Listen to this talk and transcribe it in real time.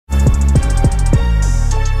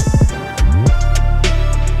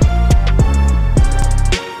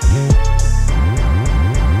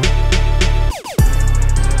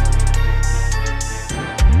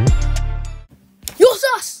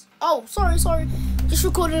sorry. Just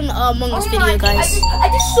recording Among Us video, guys. I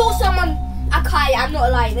just saw someone. Okay, I'm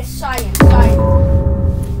not lying. It's science.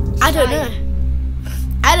 I don't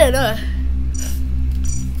know.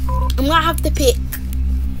 I'm gonna have to pick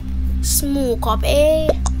small cop. Who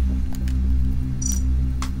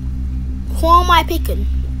am I picking?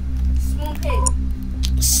 Small pig.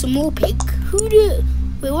 Small pig?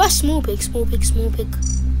 Wait, what's small pig? Small pig.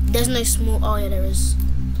 There's no small. Oh yeah, there is.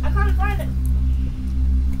 I can't find it.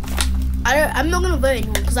 I'm not gonna vote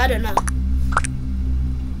anymore because I don't know.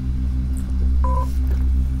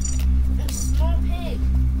 It's small pig,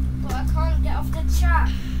 but I can't get off the chat.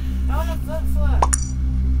 I wanna vote for it.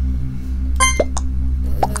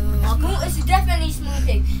 It's definitely small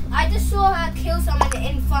pig. I just saw her kill someone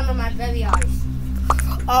in front of my very eyes.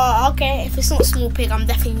 Oh, okay. If it's not small pig, I'm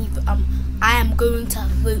definitely I am going to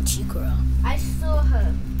vote you, girl. I saw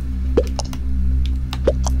her.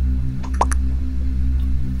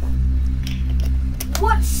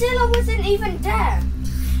 What? Scylla wasn't even there.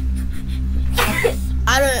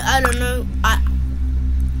 I don't know.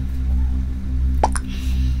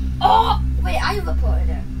 Oh wait, I reported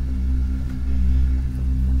it.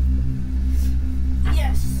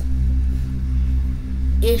 Yes.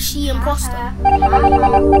 Is she imposter?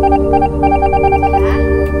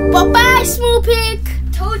 Bye-bye, small pig.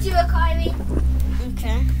 Told you, Kyrie.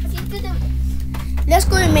 Okay. You didn't. Let's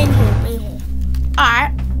go in main hall.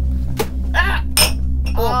 Alright.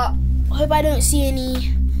 I hope I don't see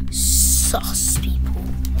any sus people.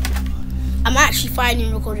 I'm actually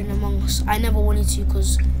finding recording Among Us. I never wanted to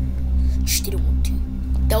because just didn't want to.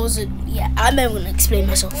 I'm never gonna explain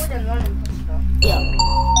myself. Yeah.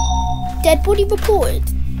 Dead body reported.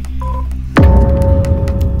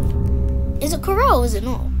 Is it Corral or is it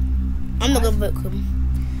not? I'm not gonna vote him.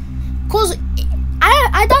 Cause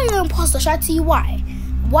I doubt you're an imposter. Should I tell you why?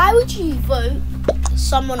 Why would you vote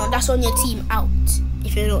someone that's on your team out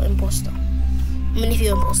if you're not imposter? I mean, if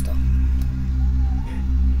you're imposter.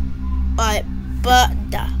 Alright,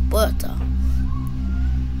 butter.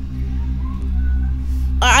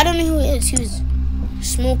 I don't know who it is. Who's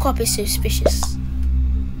small cop is suspicious.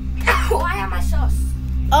 Why am I sus?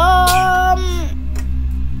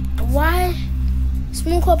 Why?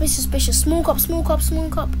 Small cop is suspicious. Small cop.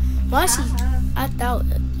 Why is he? I doubt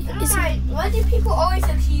it. Why do people always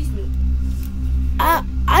accuse me? I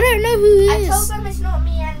don't know who he is. I told them it's not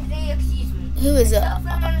me and they accuse me. Who is it? I told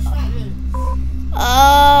them it's not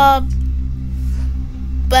me.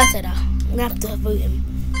 Better now. I'm gonna have to vote him.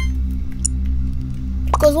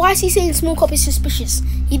 Because why is he saying small cop is suspicious?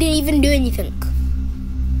 He didn't even do anything.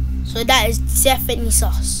 So that is definitely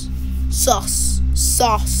sus. Sus.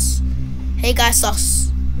 Hey guys,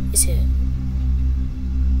 sus is here.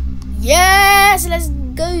 Yes, let's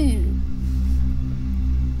go.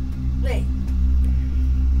 Wait.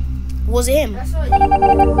 Was it him? That's what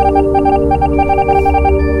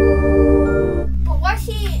But why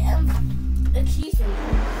she accusing me?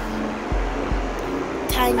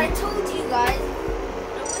 Tiny. I told you guys.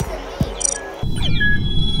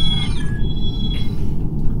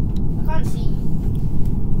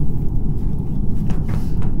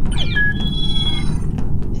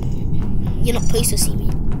 You're not supposed to see me.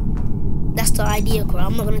 That's the idea, girl.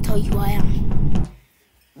 I'm not gonna tell you who I am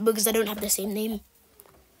because I don't have the same name.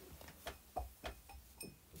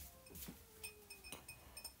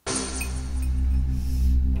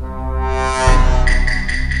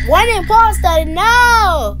 One imposter,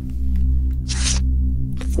 no!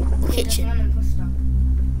 Kitchen.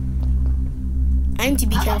 I need to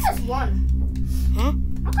be careful. There's one. Huh?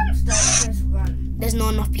 How come there's one? There's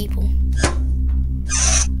not enough people.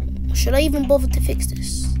 Should I even bother to fix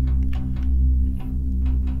this?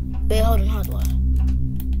 Wait, hold on, how do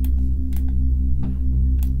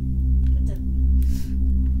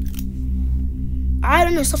I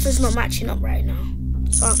don't know, something's not matching up right now.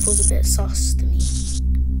 Something feels a bit sus to me.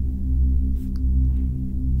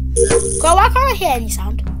 Girl, why can't I hear any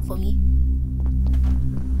sound from you?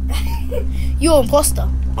 You're an imposter,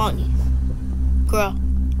 aren't you? Girl,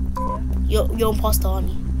 you're an imposter, aren't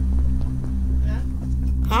you?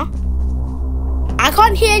 Huh? I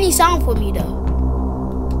can't hear any sound from you though.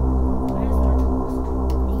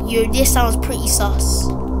 This sounds pretty sus.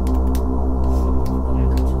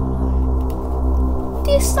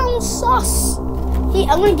 This sounds sus. Hey,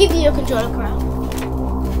 I'm gonna give you your controller, crap.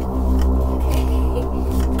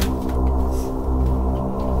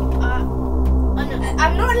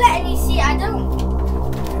 I'm not letting you see. I can't.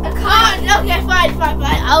 Oh, okay, fine.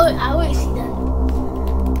 I won't see that.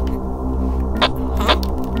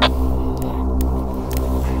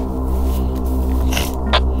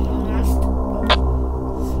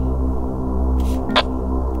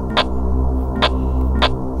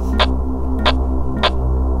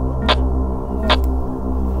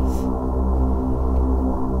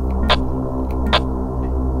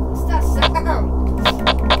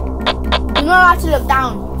 to look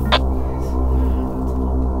down.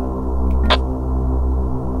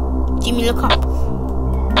 Jimmy, look up.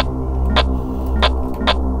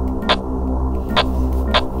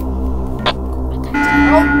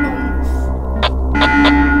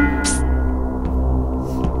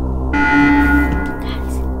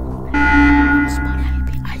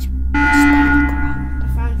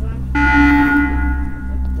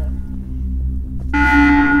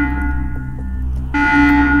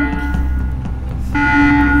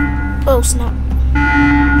 Oh snap.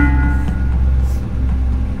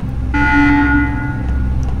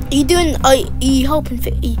 Are you doing, are you helping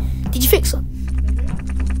fix, did you fix it?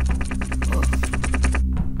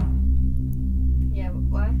 Yeah, but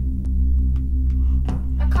why?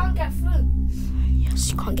 I can't get through.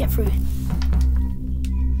 Yes, you can't get through.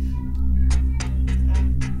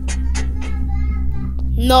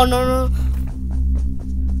 No.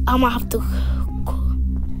 I might have to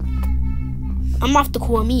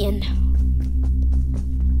call a meeting.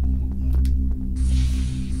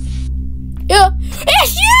 Yeah,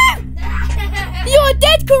 it's you! You're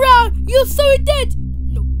dead, Corral! You're so dead!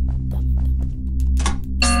 No.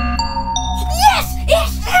 Yes!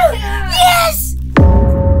 It's you! Yes!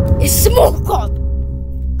 It's small cop.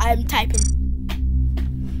 I am typing.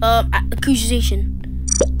 Accusation.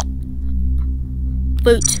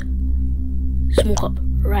 Vote. Small cop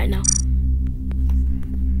right now.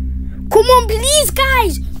 Come on, please,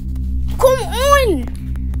 guys! Come on!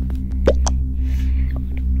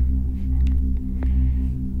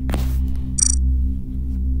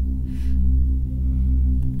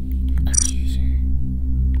 Accusation.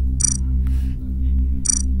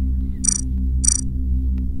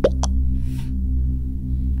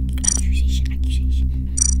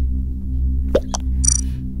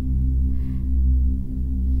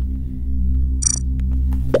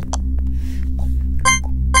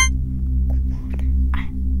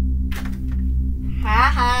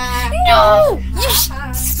 No!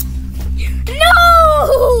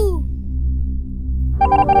 No!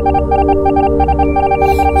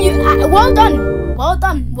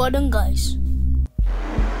 Well done, guys.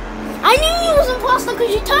 I knew you was imposter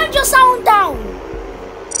because you turned your sound down.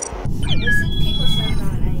 Listen, people sound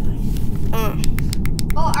down anyway.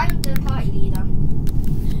 Oh, I'm the party leader.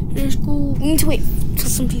 Let's go. We need to wait for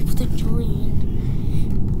some people to join.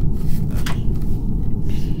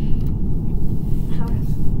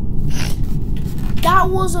 That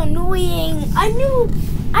was annoying. I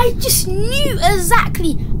just knew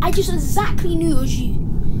exactly knew it was you.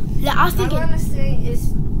 Like, I think what I'm saying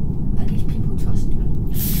is, at least people trust me.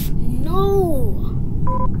 No.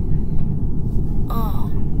 Oh.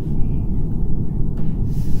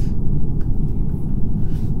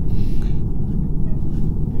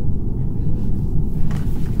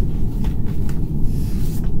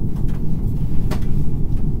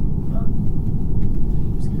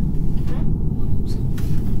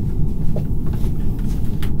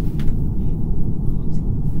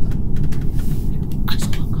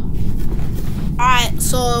 Alright,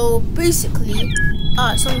 so basically,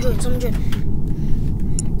 someone join.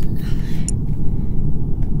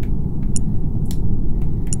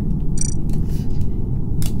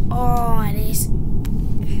 Oh, it is.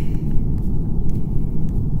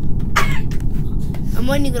 I'm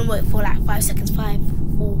only gonna wait for like 5 seconds. 5,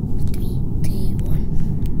 4, 3, 2,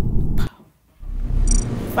 1.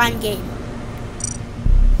 Fan game.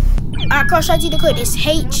 Alright, Crush, I do the code. It's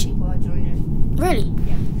H. People are joining. Really?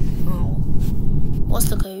 Yeah. Oh. What's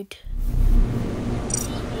the code?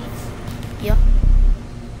 Yeah.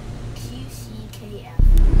 QCKF.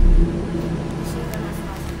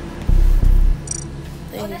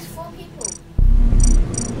 Oh, there's 4 people.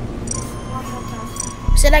 There's one more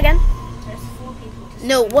person. Say that again. There's 4 people.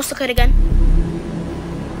 No, what's the code again?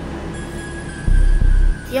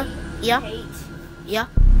 Yeah. 8, Yeah.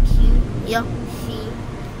 Q, Yeah. C,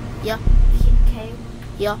 Yeah. K,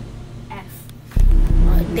 Yeah. F.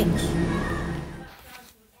 Alright, thanks.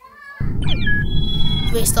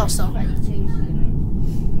 Wait, stop. But you changed your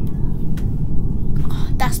name. Oh,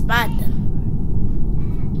 that's bad then.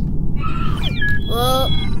 Well,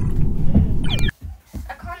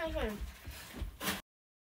 I can't even.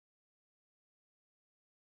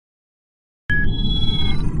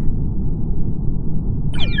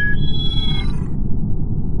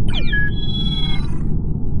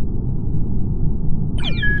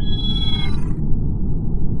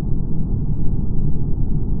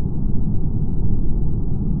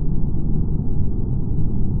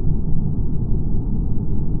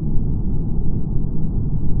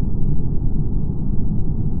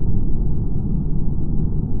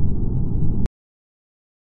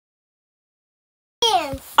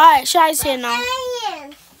 Alright, Shy's here now.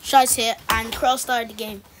 Shy's here and Crow started the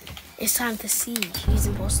game. It's time to see who's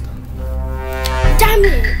imposter. Damn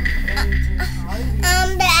it!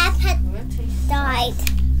 The iPad died.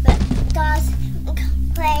 But that's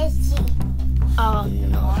crazy. Oh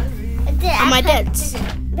no. Am I dead?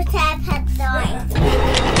 But the iPad died.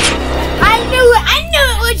 I knew it! I knew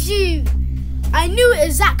it was you! I knew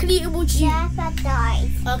exactly it was The you. iPad died.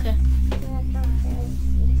 Okay.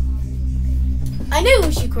 I knew it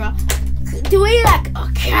was you, Crow. The way you like,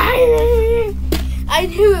 okay. I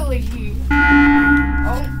knew it was you.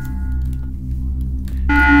 Oh.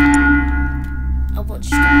 I want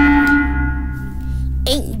you to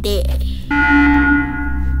ain't there.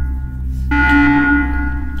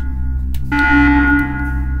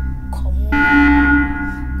 Come on.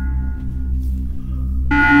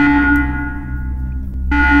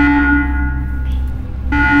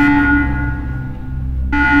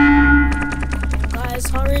 Guys,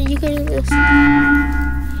 hurry, you can do this.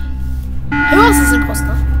 Who else is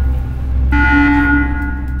imposter?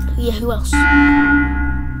 Yeah, who else?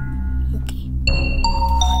 Okay.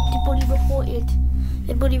 Dead body reported.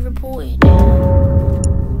 Dead body reported.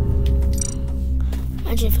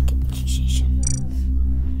 Imagine if I get the station.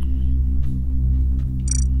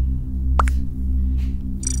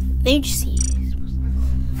 Let me just see.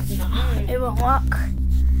 No, it won't work.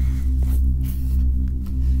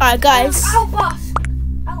 Alright, guys. Outback.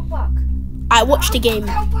 I watched the game.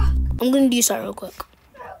 I'm gonna do something real quick.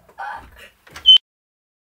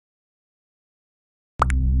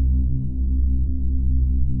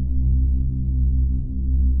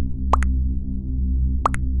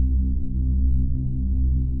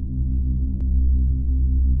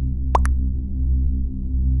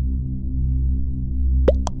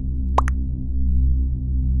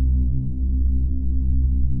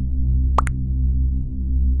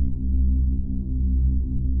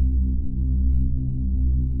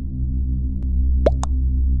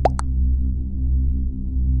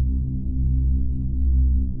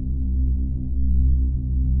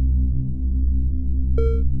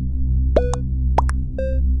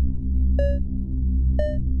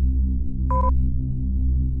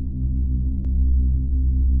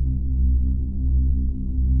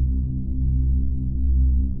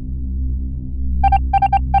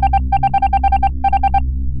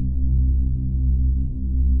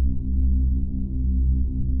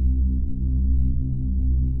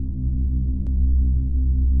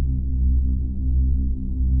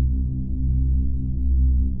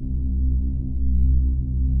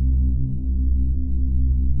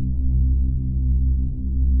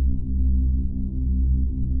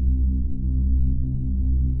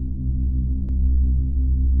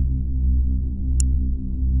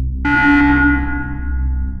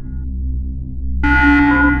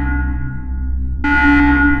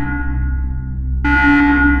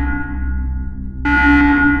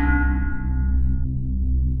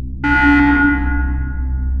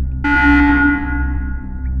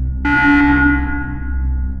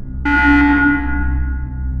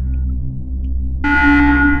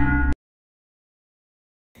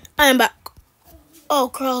 I am back. Oh,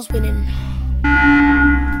 Carl's winning.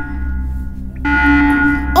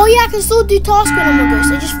 Oh yeah, I can still do tasks when I'm a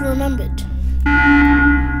ghost. I just remembered.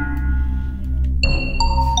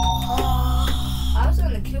 I was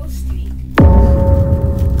on the kill streak.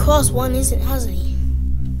 Carl's won, hasn't he?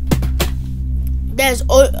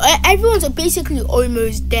 Everyone's basically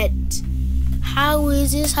almost dead. How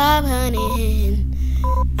is this happening?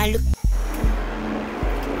 And look.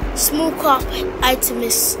 Small craft item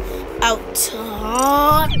is out.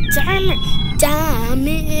 Oh, damn it. Damn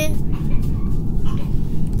it.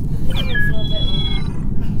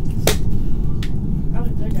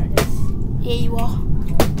 I'm good at this. Yeah, you are.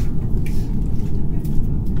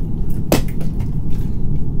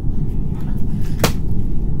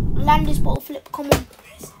 Land this bottle flip, come on.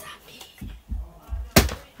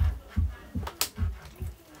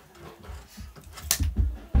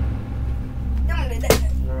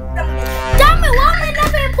 Damn it, why am I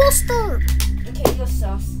never imposter? Okay, you're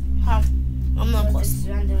sus. How? I'm not You're imposter. just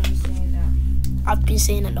randomly saying that. I've been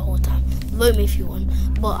saying it the whole time. Vote me if you want,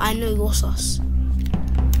 but I know you're sus.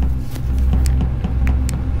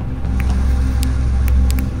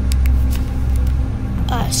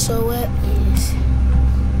 Alright, so where is...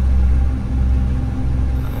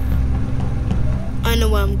 I know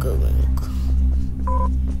where I'm going.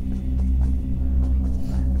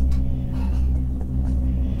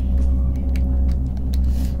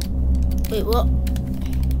 Wait, what?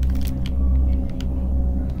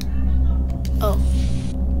 Oh.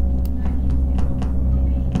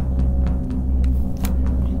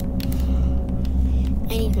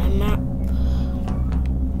 I need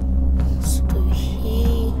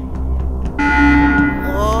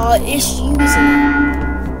it's you, isn't it?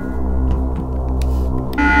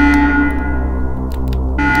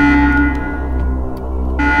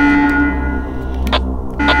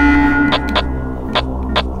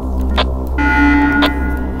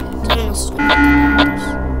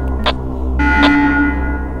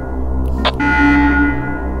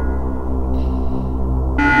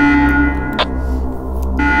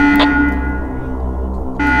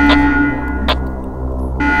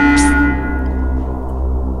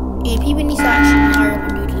 People need to actually hurry up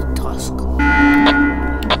and do the task.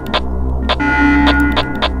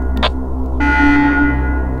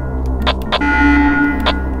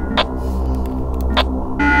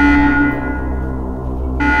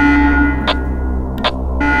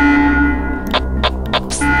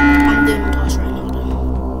 I'm doing the task right now,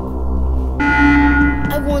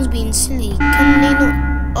 though. Everyone's being silly. Can they not?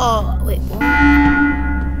 Oh, wait, what?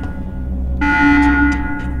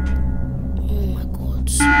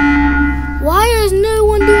 Why is no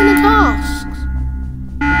one doing the tasks?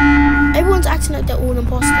 Everyone's acting like they're all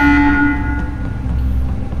imposter.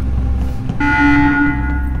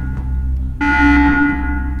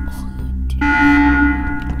 Oh, dude.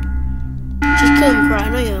 Just kill me, bro. I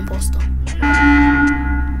know you're an imposter.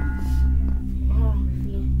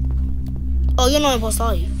 Oh, you're not an imposter,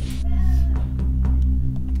 are you?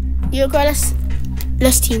 You're a girl.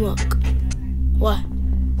 Let's teamwork. What?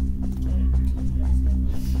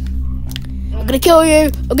 I'm gonna kill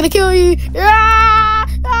you! I'm gonna kill you! Ah!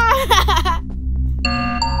 Ah!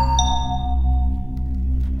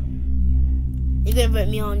 You're gonna vote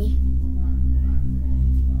me, aren't you?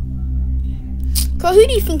 Girl, who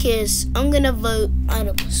do you think it is? I'm gonna vote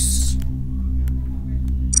Animus.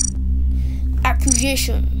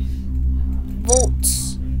 Accusation.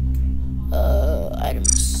 Votes.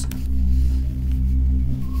 Animus.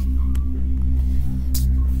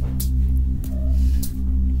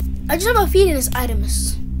 I just have a feeling it's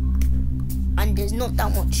Idamus. And there's not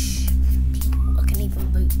that much people I can even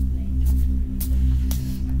vote.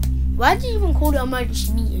 Why did you even call it an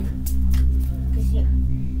emergency meeting? Because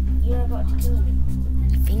you're about to kill me.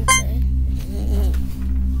 You think so?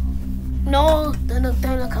 No, don't look,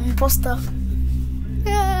 I'm an imposter.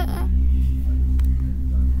 Yeah.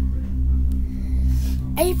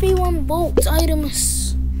 Everyone votes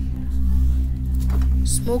Idamus.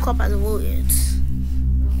 Smoke up as voted.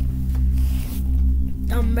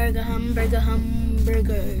 Hamburger, hamburger,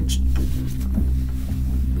 hamburger.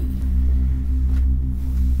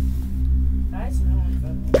 That's no one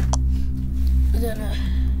voted. I don't know.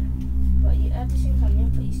 But you at the same time, you're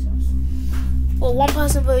pretty sus. Well, one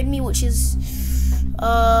person voted me, which is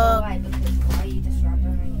Why? Because why are you just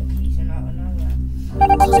randomly accusing out of nowhere?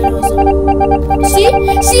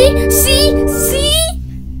 See?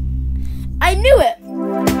 I knew it.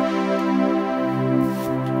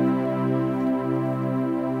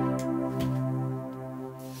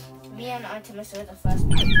 Me and Artemis were the first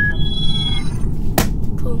people to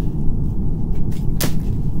come. Cool.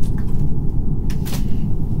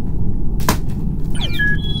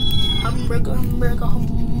 Hamburger, hamburger,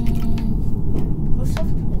 What's up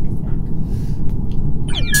with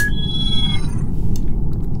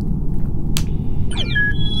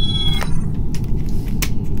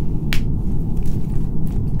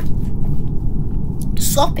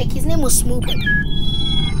Sopic, his name was Smoopin.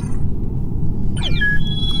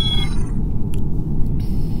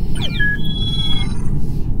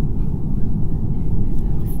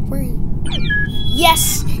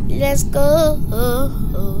 Yes, let's go.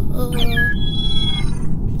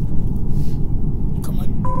 Come on,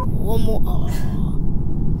 one more.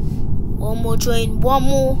 One more join. One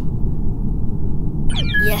more.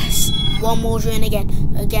 Yes, one more join again.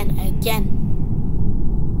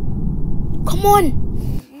 Come on.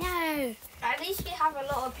 No. At least we have a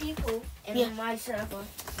lot of people in my server.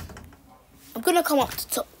 I'm gonna come up to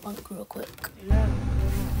top bunk real quick. No.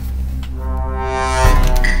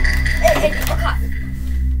 Hey,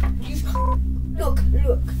 look.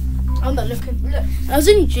 I'm not looking. Look. I was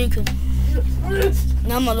only joking. Look.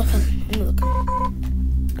 No, I'm not looking.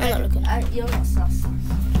 You're not sus.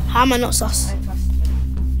 How am I not sus? I trust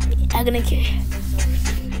you. I'm gonna kill you.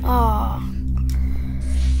 Ah.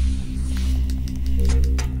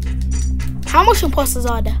 How much imposters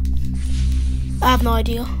are there? I have no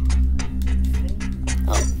idea.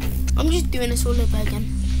 Oh, I'm just doing this all over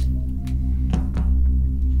again.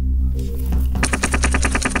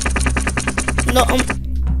 No,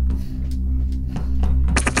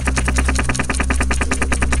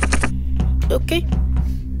 okay.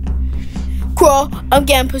 Crawl, I'm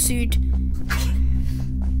getting pursued.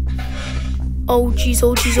 Oh jeez.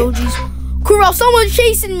 Crawl, someone's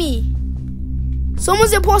chasing me.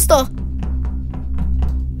 Someone's imposter.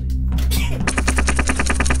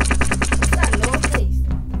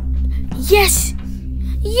 Yes.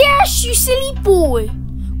 Yes, you silly boy.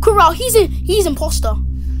 Corral, he's imposter.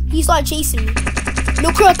 He started chasing me.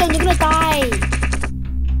 No, Corral, you're gonna die.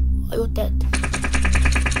 Oh, you're dead.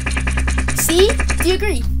 See? Do you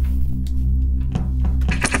agree?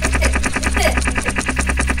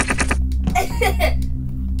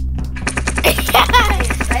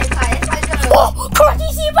 Oh, Corral, do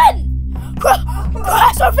you see your friend? Corral,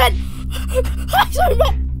 I saw a friend. I saw a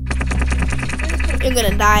friend. You're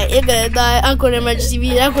gonna die. You're gonna die. I'm calling emergency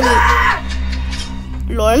meeting. I'm calling.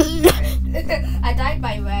 Lord. I died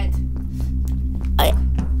by red. I...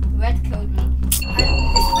 Red killed me. It's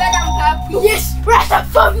red and purple. Yes, red and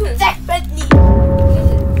purple. Definitely.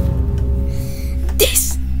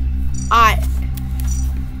 This.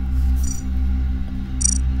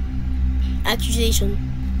 Accusation.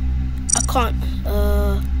 I can't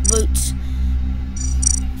vote.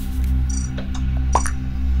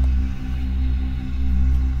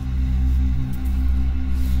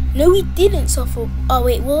 No, we didn't suffer. Oh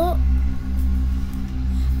wait, what?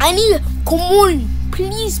 I need. Come on,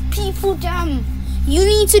 please, people, damn. You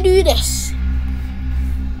need to do this.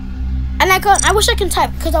 And I can't. I wish I can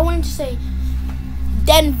type because I wanted to say,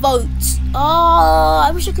 then vote. Oh,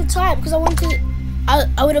 I wish I could type because I wanted to.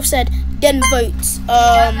 I would have said then vote.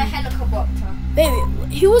 The helicopter. Wait,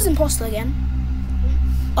 who was imposter again?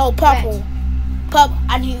 Oh, purple. Red. Purple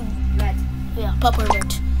and who? Red. Yeah, purple and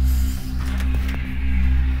red.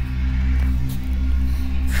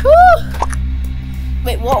 Whew.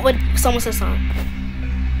 Wait, what would someone say something?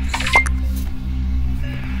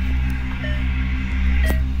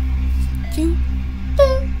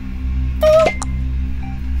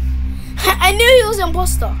 I knew he was an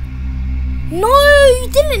imposter. No, you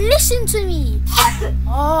didn't listen to me.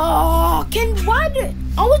 Oh, why did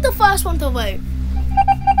I was the first one to vote?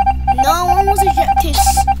 No one was ejected.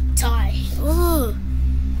 Tie. Oh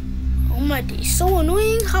my day, it's so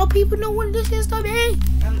annoying how people don't want to listen to me.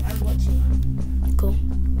 I'm watching. Cool.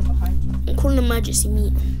 Behind you. I'm calling an emergency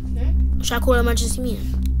meeting. Should I call an emergency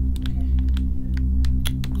meeting?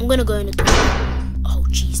 I'm gonna go in the toilet. Oh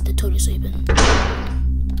jeez, the toilet's open.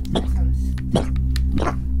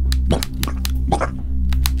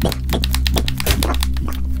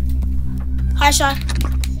 Hi, Shy.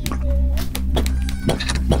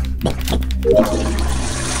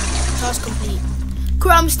 Task complete.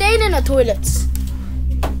 Cool, I'm staying in the toilets.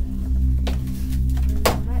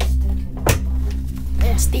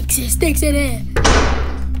 Yeah, sticks in there.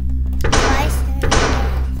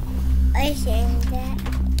 I said that.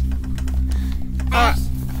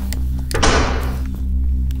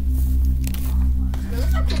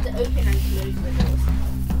 Looks like it's open and closed windows.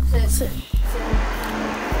 So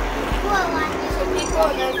people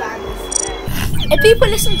know that. If people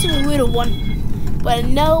listen to me, we would have won. But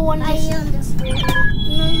no one listened.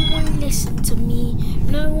 No one listened to me.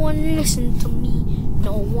 No one listened to me.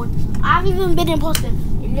 No one. I've even been imposter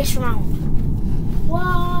in this round.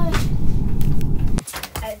 Why?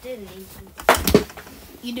 I didn't need to.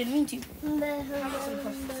 You didn't mean to. How much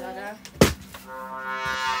imposters are there?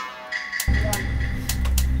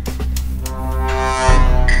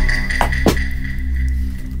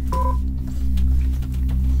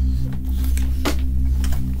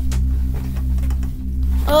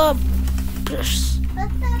 Bless.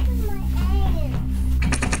 What's up with my aim?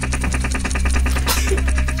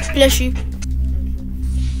 Bless you.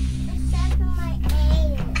 What's up with my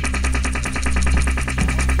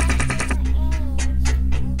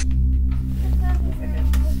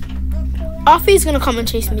aim? Arthur's gonna come and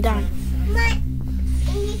chase me down. My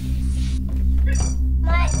aim.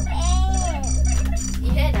 You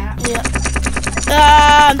hear that? Yeah.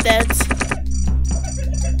 I'm dead.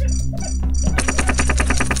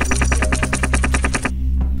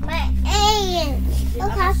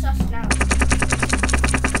 I'm sus now.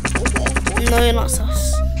 No, you're not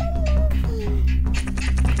sus.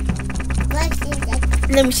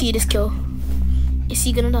 Let me see this kill. Is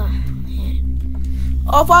he gonna die? Yeah.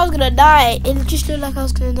 Oh, if I was gonna die, it just looked like I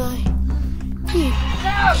was gonna die.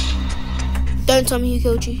 No! Don't tell me who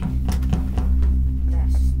killed you.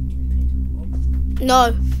 That's stupid.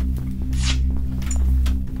 No.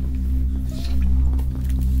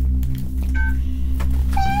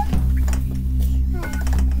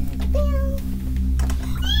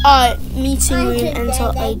 Alright, meeting room,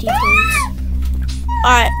 enter ID codes.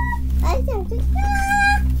 Alright,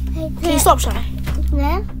 can you stop, Shy?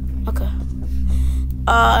 Yeah. Okay.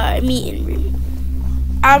 Meeting room.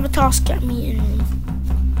 I have a task at meeting room.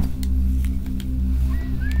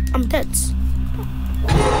 I'm dead.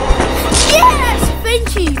 Yes!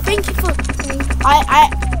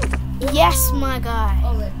 Yes, my guy.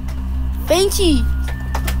 Oh, wait. Thank you.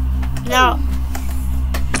 Now.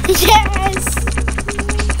 Yes.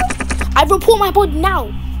 I report my body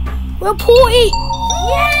now. Report it.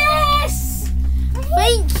 Yes.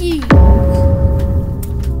 Thank you.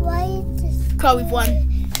 Why is this? Carl, we've won.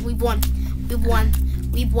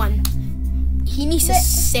 He needs to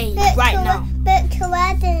say right now. But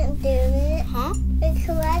Kawhi didn't do it. Huh? But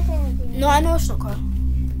Kawhi didn't do it. No, I know it's not Carl.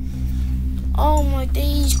 Oh my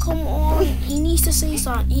days, come on. He needs to say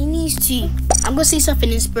something. He needs to. I'm gonna say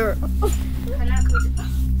something in spirit. Can I go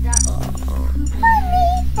that?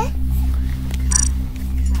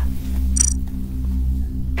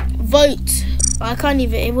 Vote. I can't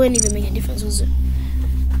even. It won't even make a difference, was it?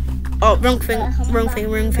 Oh, wrong thing. I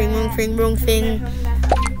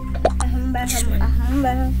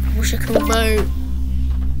wish I could vote.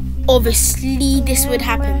 Obviously, this would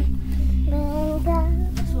happen.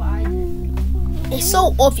 That's what I did. It's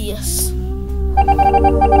so obvious.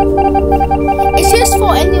 It's his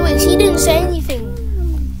fault anyways. He didn't say anything.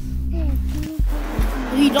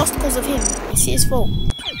 We lost because of him. It's his fault.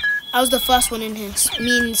 I was the first one in here.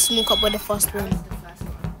 Me and Smoke Up were the first one.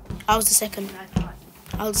 I was the second.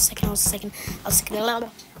 I was the second.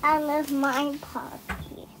 I love my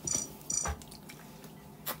party.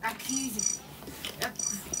 Accusing.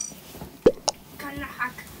 Can I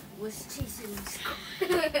hack was chasing me.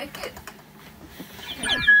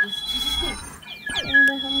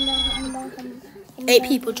 8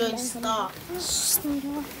 people joined Star.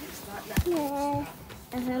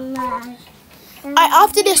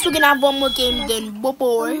 After this, we're gonna have one more game then. Bye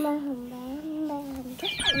bye.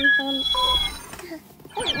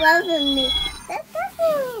 Wasn't me.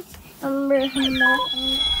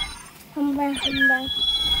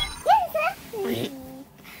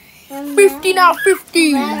 50 now,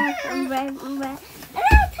 50. Oh,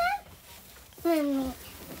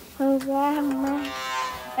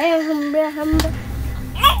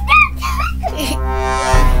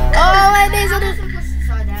 my days are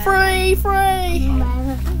free.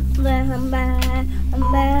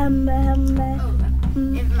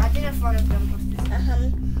 Imagine if one of them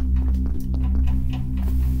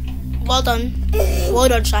Well done. Well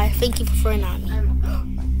done, Shy. Thank you for throwing at me.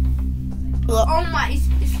 What? Oh my, it's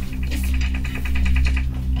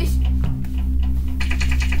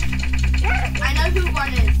I know who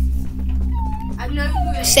one is. I know who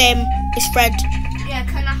it is. Same. It's Fred. Yeah,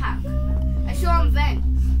 can I hack? I saw him then.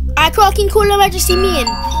 I can call him Majesty me in.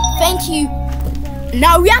 Thank you.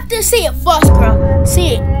 Now we have to say it first, bro.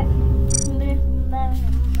 Say it.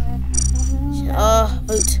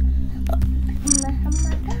 Vote.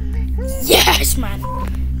 Yes, man.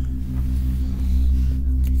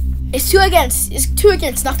 It's two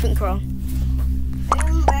against nothing, bro.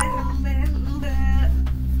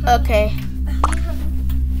 Okay.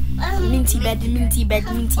 Minty bed.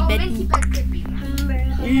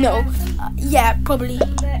 No. Yeah, probably.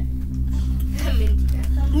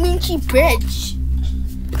 Minty bridge.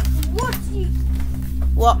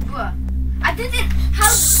 What? I didn't. How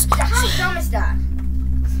dumb is that?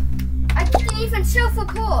 I didn't even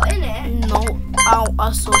self-report, innit? No.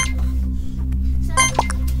 I saw.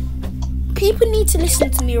 People need to listen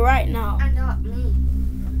to me right now. And not me.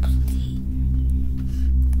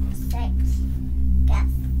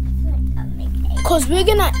 Cause we're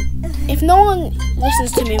gonna. If no one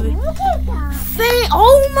listens to me,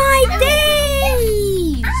 oh my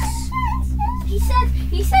days! He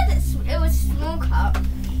said it was small cup,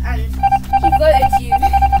 and he voted you.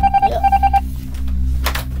 Yep.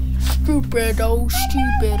 Stupid, oh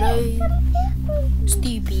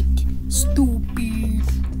stupid, stupid.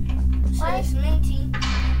 Why is minty?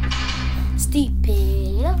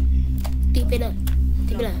 Stupid. Okay.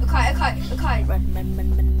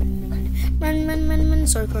 Run.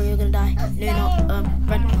 Sorry, Corey, you're gonna die. No, not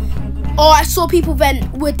run. Oh, I saw people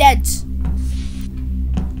vent. We're dead.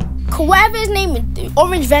 Whatever his name is,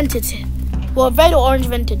 Orange vented. Well, red or orange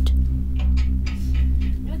vented.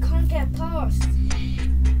 We can't get past.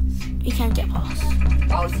 We can't get past.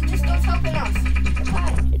 Oh, she just not helping us.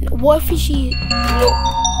 Okay. What if she?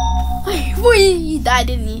 He died,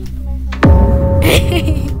 didn't he?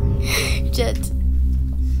 Jet.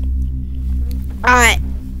 Alright.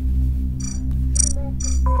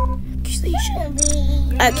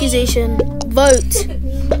 Accusation. Vote.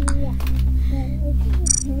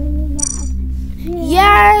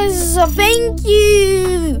 Yes, thank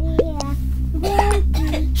you.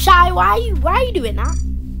 Shy, why are you doing that?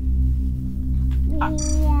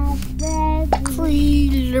 Free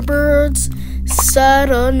little birds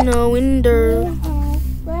sat on the window.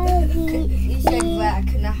 He said, "Where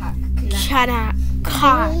can I hack? Cara.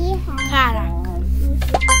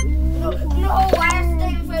 No, why has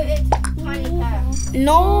they voted Tiny Pear?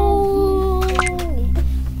 No.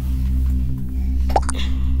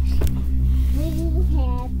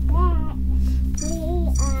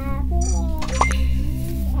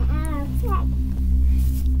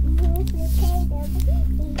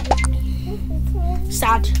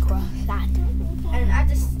 Sad, Cora. Sad. And at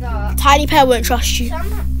the start, Tiny Pear won't trust you.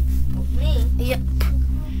 me. Yep.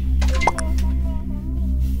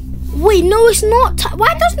 Wait, no, it's not.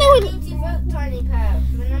 Why does no one? You need to vote Tiny Pear.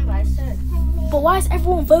 Remember, I said. But why is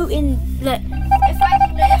everyone voting? Like, If I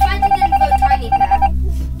didn't vote Tiny Pear,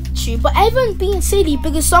 true. But everyone's being silly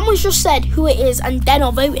because someone's just said who it is and they're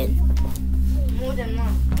not voting. more than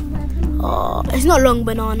one. Oh, it's not Long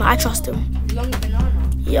Banana. I trust him. Long banana.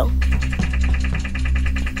 Yo.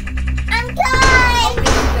 I'm guys.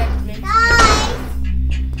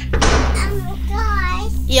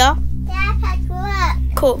 Guys. Yeah. Dad had work.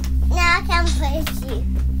 Cool. Now I can place you.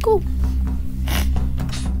 Cool.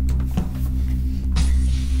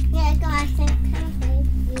 Yeah, guys, I can place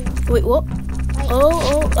you. Wait, what?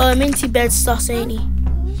 Oh, Minty Beds sus, ain't he?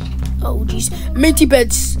 Oh, jeez. Minty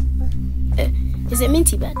Beds. Is it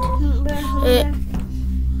Minty Bed?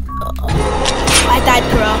 I died,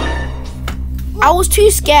 bro. I was too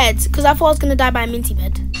scared because I thought I was gonna die by a Minty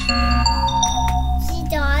Bed. She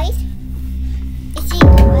died. She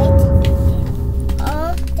died.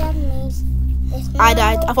 Oh, that means it's no I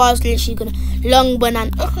died. I more. thought I was literally gonna Long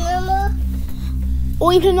Banana. It's no more.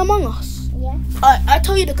 Or even Among Us. Yeah. I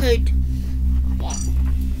tell you the code. Yeah.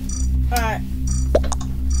 Alright.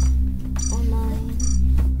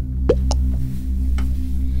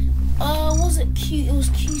 Was it cute? It was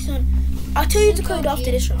cute. I'll tell you the code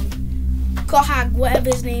after this round. Kohag, whatever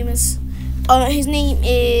his name is. His name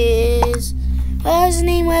is. Where's his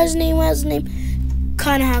name?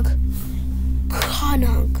 Kanhag.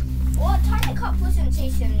 What Tiny Cup wasn't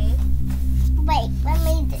chasing me? Wait, let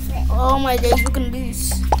me do it. Oh my days, we're gonna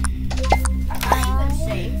lose. I can't even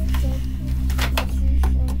save.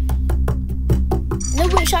 No,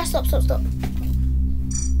 wait, stop.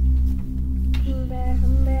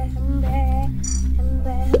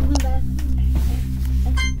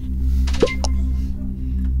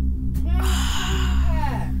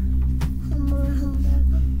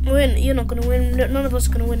 Win. You're not gonna win. None of us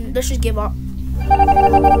are gonna win. Let's just give up. Who's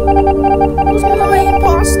my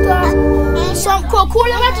imposter? Call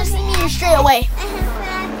him out to see me straight away.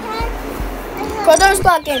 Cause don't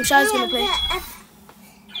start game. Shai's gonna play.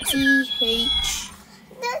 THQ.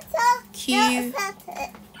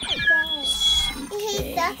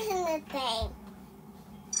 He's starting the game.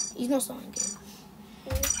 He's not starting game.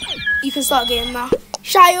 You can start game now.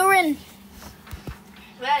 Shai, you're in.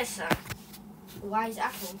 Where is that? Why is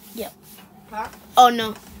Apple? Yep. Huh? Oh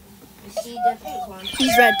no, Is she the pink one?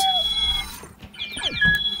 he's red.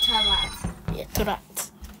 Tarat. Yeah, to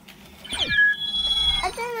that. I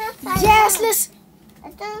don't know if I Yes, won. let's. I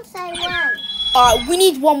don't say one. We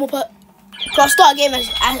need one more per. I'll start a game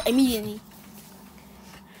immediately.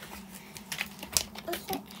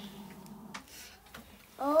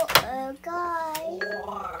 Guys.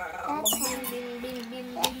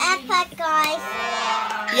 Epic, guys.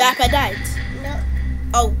 Your iPad died. No,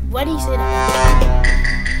 Oh, why do you say that?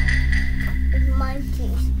 it's mine too.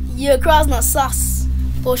 Your crowd's not sus.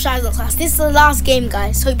 Or Shai's not sus. This is the last game,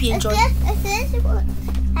 guys. Hope you enjoy. Is this what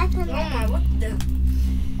happened? Oh my, what the?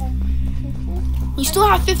 You still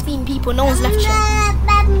have 15 people. No one's left yet.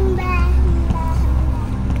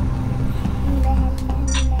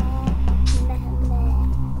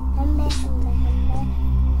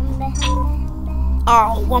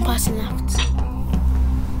 Oh, one person left.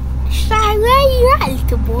 Shai, where you at,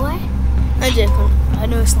 little boy? I'm joking. I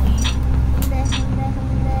know it's not you.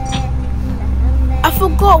 I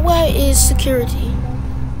forgot where is security.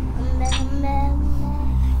 I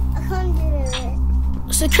can't do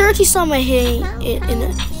it. Security somewhere here in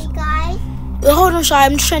it. Guys, Wait, hold on, Shai.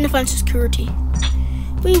 I'm just trying to find security.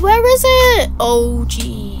 Wait, where is it? Oh,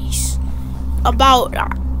 jeez. About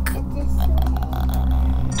that.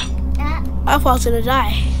 I thought I was gonna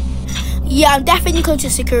die. Yeah, I'm definitely close to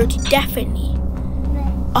security. Definitely.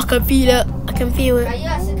 I can feel it. I can feel Are it. you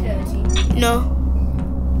at security? No.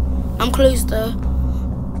 I'm close though.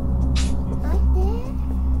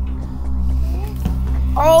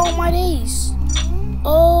 Oh my days.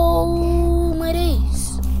 Oh my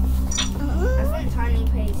days. I think Tiny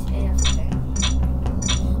pays everything.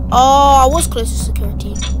 Oh, I was close to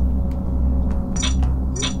security.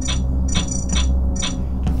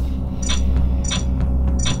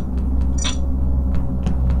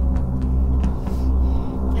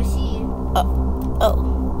 I see you. Oh.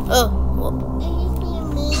 What?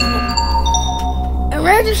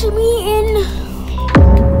 Emergency meeting.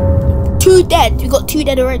 2 dead. We got 2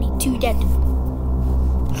 dead already. 2 dead.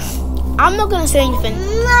 I'm not gonna say anything.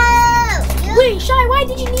 No! Wait, Shy, why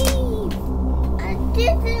did you leave? I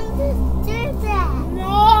didn't do that. No!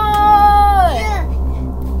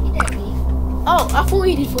 You didn't leave. Oh, I thought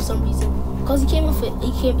he did for some reason. Because he came off it.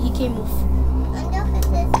 He came off. And look at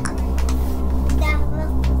this. That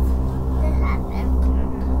happened.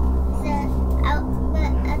 So, I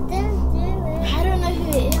didn't do it. I don't know who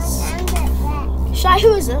it is. I found it back. Shy,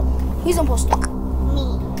 who is it? Who's the imposter? Me.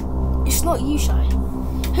 It's not you, Shy.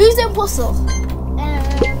 Who's the imposter?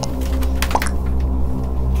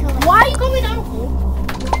 Why are you going down for?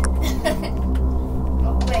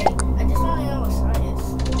 Oh, wait. I just want to know what side it is.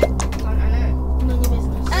 Can't I know? None of your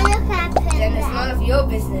business. I look at it. Then it's none of your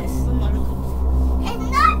business. I'm not looking. It's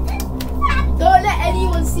not. Don't let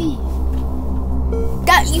anyone see.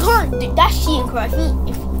 That you can't. That's cheating, correct?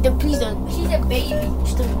 If the please don't. She's a baby.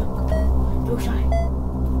 Just don't look. Don't Shy.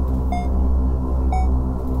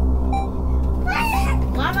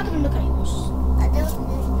 Why am I gonna look at yours? I don't do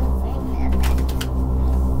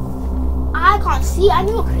I can't see. I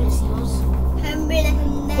knew I couldn't see yours. the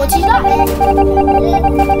What's he got?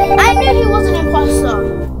 I knew he was an imposter.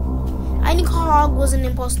 I knew Hog was an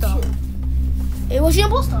imposter. It was the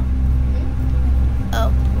imposter.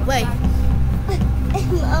 Oh, wait.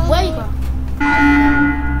 Where you go?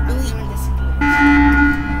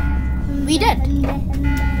 We dead.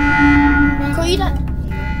 Are you dead?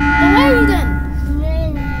 Then where are you then?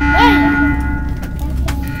 Where?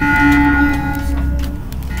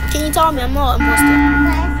 Can you tell me I'm not an imposter?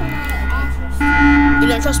 You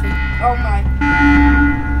don't trust me? Oh my.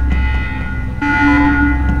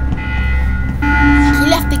 He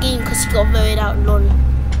left the game because he got voted out, lol. No.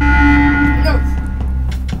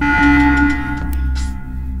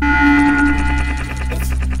 It's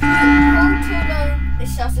going too low.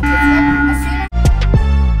 It's just a as soon as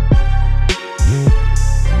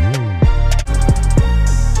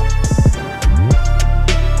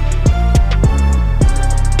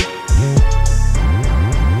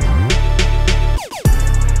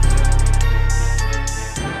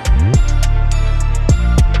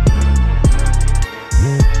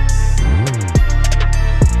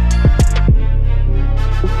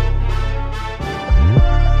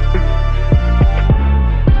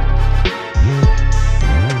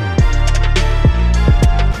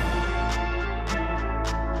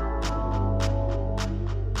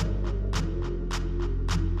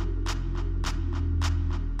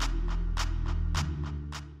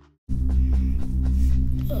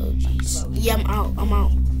Yeah, I'm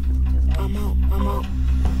out.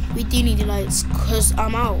 We do need the lights because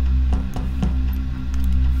I'm out.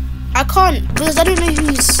 I can't because I don't know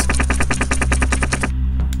who's.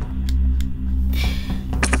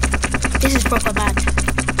 This is proper bad.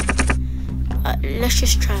 Let's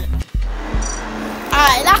just try it.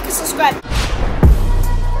 Alright, like and subscribe.